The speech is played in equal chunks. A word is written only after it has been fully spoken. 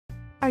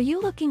Are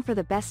you looking for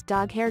the best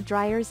dog hair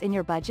dryers in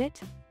your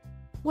budget?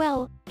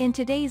 Well, in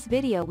today's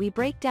video we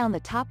break down the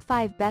top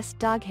 5 best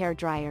dog hair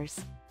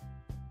dryers.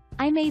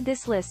 I made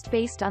this list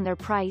based on their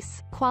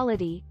price,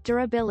 quality,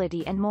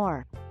 durability and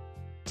more.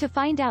 To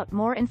find out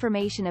more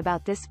information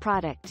about this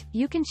product,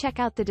 you can check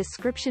out the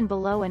description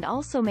below and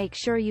also make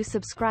sure you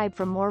subscribe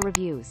for more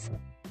reviews.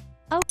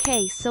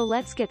 Okay, so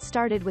let's get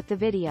started with the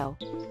video.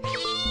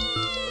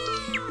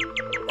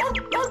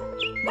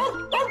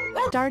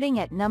 Starting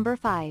at number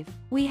 5,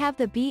 we have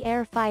the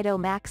Be-Air Fido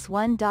Max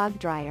 1 Dog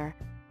Dryer.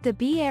 The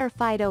Be-Air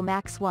Fido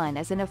Max 1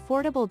 is an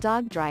affordable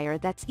dog dryer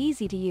that's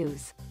easy to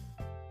use.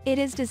 It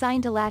is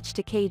designed to latch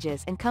to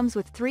cages and comes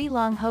with 3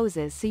 long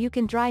hoses so you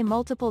can dry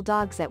multiple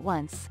dogs at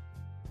once.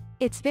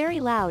 It's very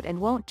loud and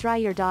won't dry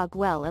your dog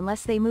well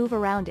unless they move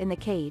around in the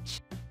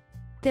cage.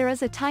 There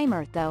is a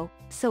timer though,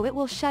 so it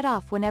will shut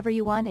off whenever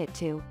you want it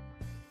to.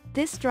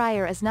 This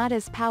dryer is not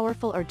as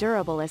powerful or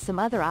durable as some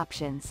other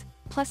options,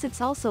 plus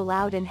it's also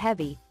loud and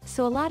heavy,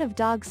 so a lot of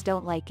dogs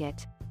don't like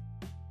it.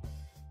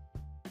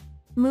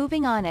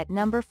 Moving on at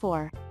number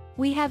 4,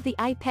 we have the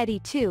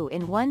iPettie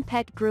 2-in-1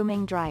 Pet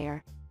Grooming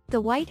Dryer. The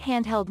white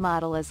handheld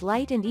model is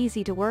light and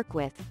easy to work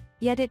with,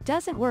 yet it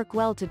doesn't work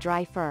well to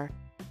dry fur.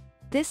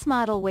 This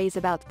model weighs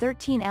about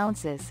 13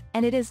 ounces,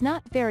 and it is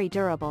not very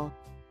durable.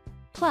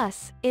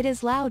 Plus, it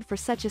is loud for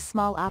such a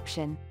small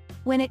option.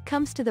 When it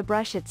comes to the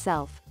brush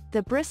itself,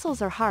 the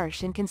bristles are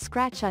harsh and can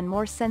scratch on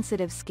more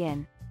sensitive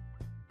skin.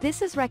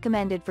 This is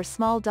recommended for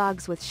small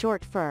dogs with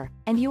short fur,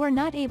 and you are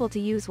not able to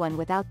use one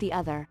without the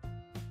other.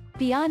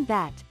 Beyond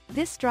that,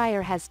 this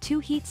dryer has 2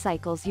 heat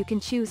cycles you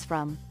can choose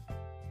from.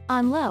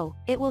 On low,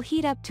 it will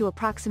heat up to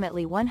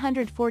approximately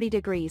 140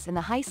 degrees and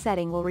the high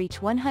setting will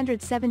reach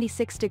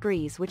 176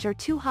 degrees, which are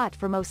too hot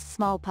for most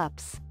small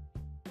pups.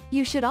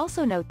 You should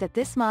also note that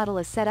this model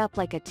is set up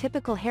like a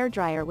typical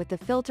hairdryer with the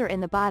filter in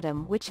the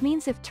bottom, which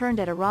means if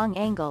turned at a wrong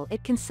angle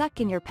it can suck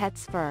in your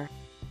pet's fur.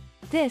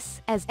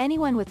 This, as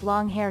anyone with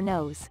long hair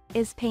knows,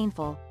 is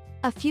painful.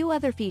 A few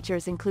other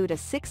features include a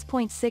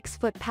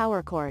 6.6-foot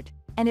power cord,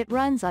 and it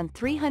runs on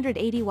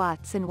 380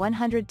 watts and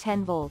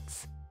 110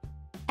 volts.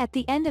 At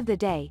the end of the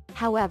day,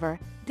 however,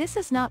 this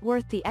is not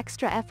worth the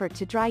extra effort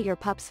to dry your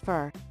pup's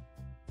fur.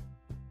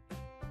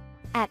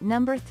 At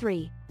number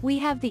 3, we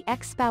have the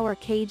XPOWER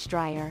Cage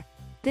Dryer.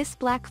 This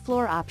black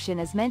floor option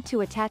is meant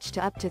to attach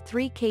to up to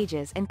 3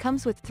 cages and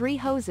comes with 3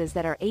 hoses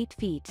that are 8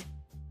 feet.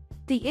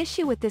 The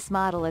issue with this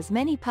model is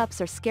many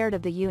pups are scared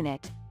of the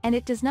unit, and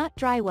it does not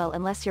dry well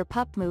unless your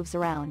pup moves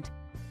around.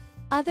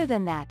 Other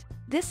than that,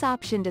 this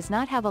option does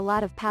not have a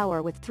lot of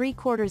power with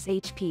 3/4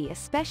 HP,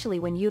 especially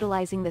when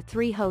utilizing the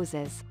 3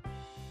 hoses.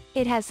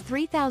 It has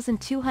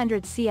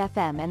 3200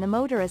 CFM and the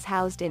motor is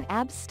housed in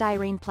ABS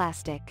styrene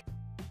plastic.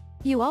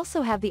 You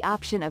also have the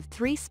option of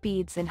 3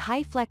 speeds and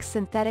high-flex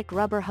synthetic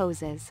rubber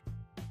hoses.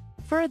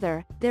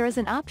 Further, there is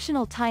an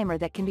optional timer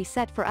that can be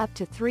set for up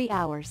to 3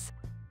 hours.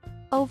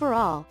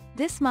 Overall,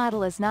 this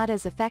model is not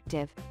as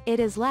effective, it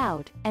is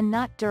loud, and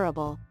not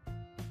durable.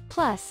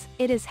 Plus,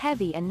 it is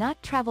heavy and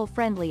not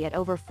travel-friendly at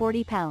over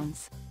 40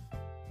 pounds.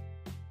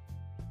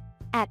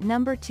 At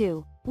number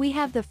 2, we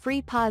have the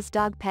free Paws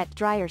Dog Pet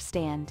Dryer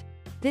Stand.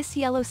 This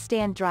yellow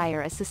stand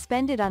dryer is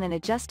suspended on an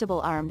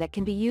adjustable arm that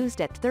can be used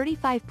at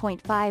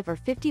 35.5 or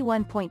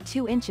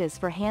 51.2 inches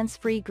for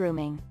hands-free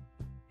grooming.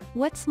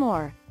 What's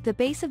more, the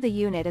base of the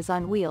unit is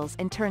on wheels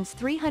and turns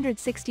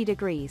 360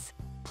 degrees,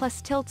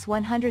 plus tilts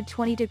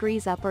 120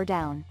 degrees up or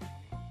down.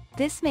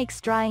 This makes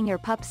drying your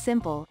pup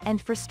simple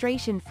and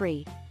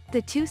frustration-free.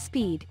 The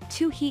 2-speed,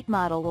 2-heat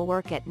model will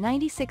work at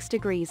 96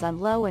 degrees on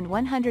low and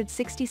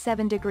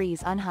 167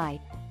 degrees on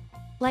high.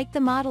 Like the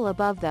model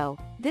above though,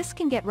 this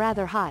can get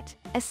rather hot,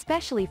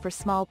 especially for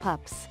small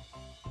pups.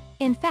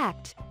 In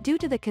fact, due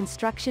to the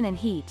construction and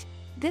heat,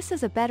 this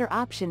is a better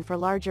option for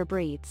larger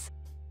breeds.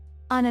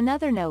 On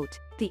another note,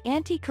 the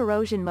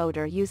anti-corrosion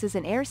motor uses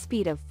an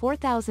airspeed of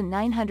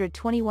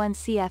 4,921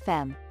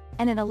 CFM,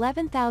 and an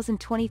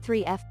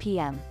 11,023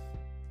 FPM.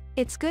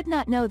 It's good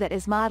not know that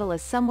his model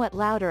is somewhat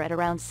louder at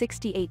around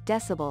 68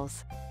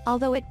 decibels,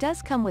 although it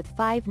does come with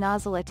 5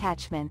 nozzle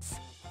attachments.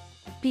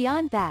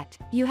 Beyond that,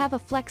 you have a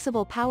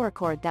flexible power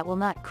cord that will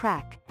not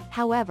crack,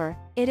 however,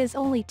 it is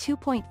only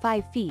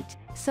 2.5 feet,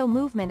 so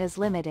movement is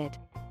limited.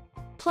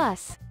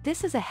 Plus,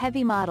 this is a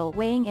heavy model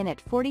weighing in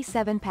at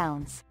 47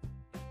 pounds.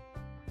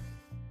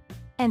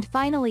 And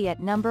finally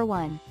at number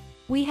 1,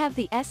 we have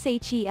the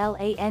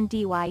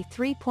SHELANDY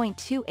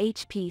 3.2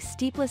 HP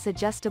Stepless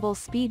Adjustable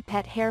Speed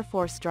Pet Hair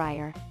Force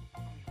Dryer.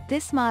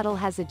 This model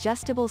has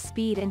adjustable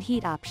speed and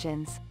heat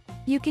options.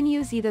 You can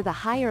use either the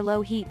high or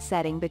low heat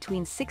setting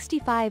between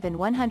 65 and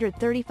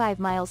 135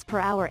 miles per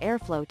hour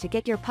airflow to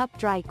get your pup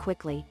dry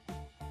quickly.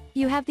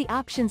 You have the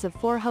options of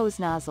 4 hose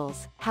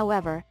nozzles,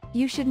 however,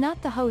 you should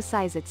note the hose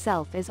size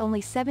itself is only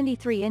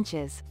 73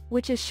 inches,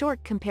 which is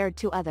short compared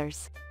to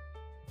others.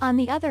 On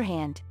the other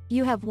hand,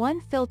 you have 1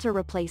 filter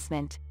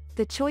replacement,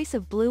 the choice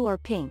of blue or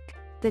pink.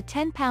 The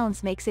 10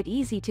 pounds makes it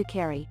easy to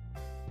carry.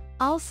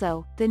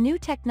 Also, the new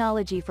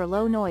technology for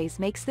low noise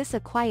makes this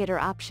a quieter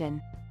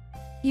option.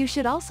 You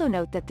should also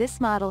note that this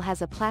model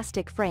has a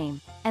plastic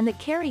frame, and the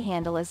carry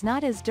handle is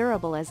not as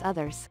durable as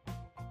others.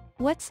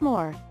 What's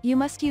more, you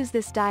must use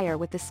this dryer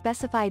with the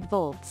specified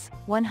volts,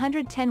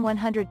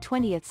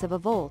 110/120ths of a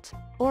volt,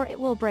 or it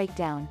will break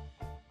down.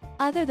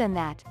 Other than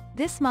that,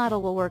 this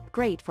model will work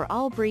great for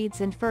all breeds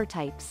and fur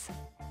types.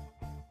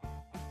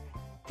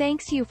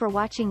 Thanks you for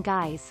watching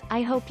guys,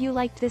 I hope you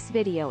liked this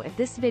video. If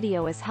this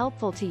video is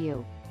helpful to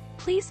you,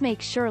 please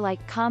make sure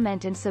like,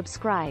 comment and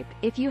subscribe.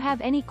 If you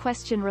have any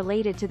question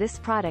related to this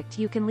product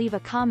you can leave a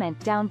comment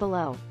down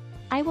below.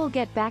 I will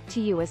get back to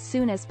you as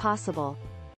soon as possible.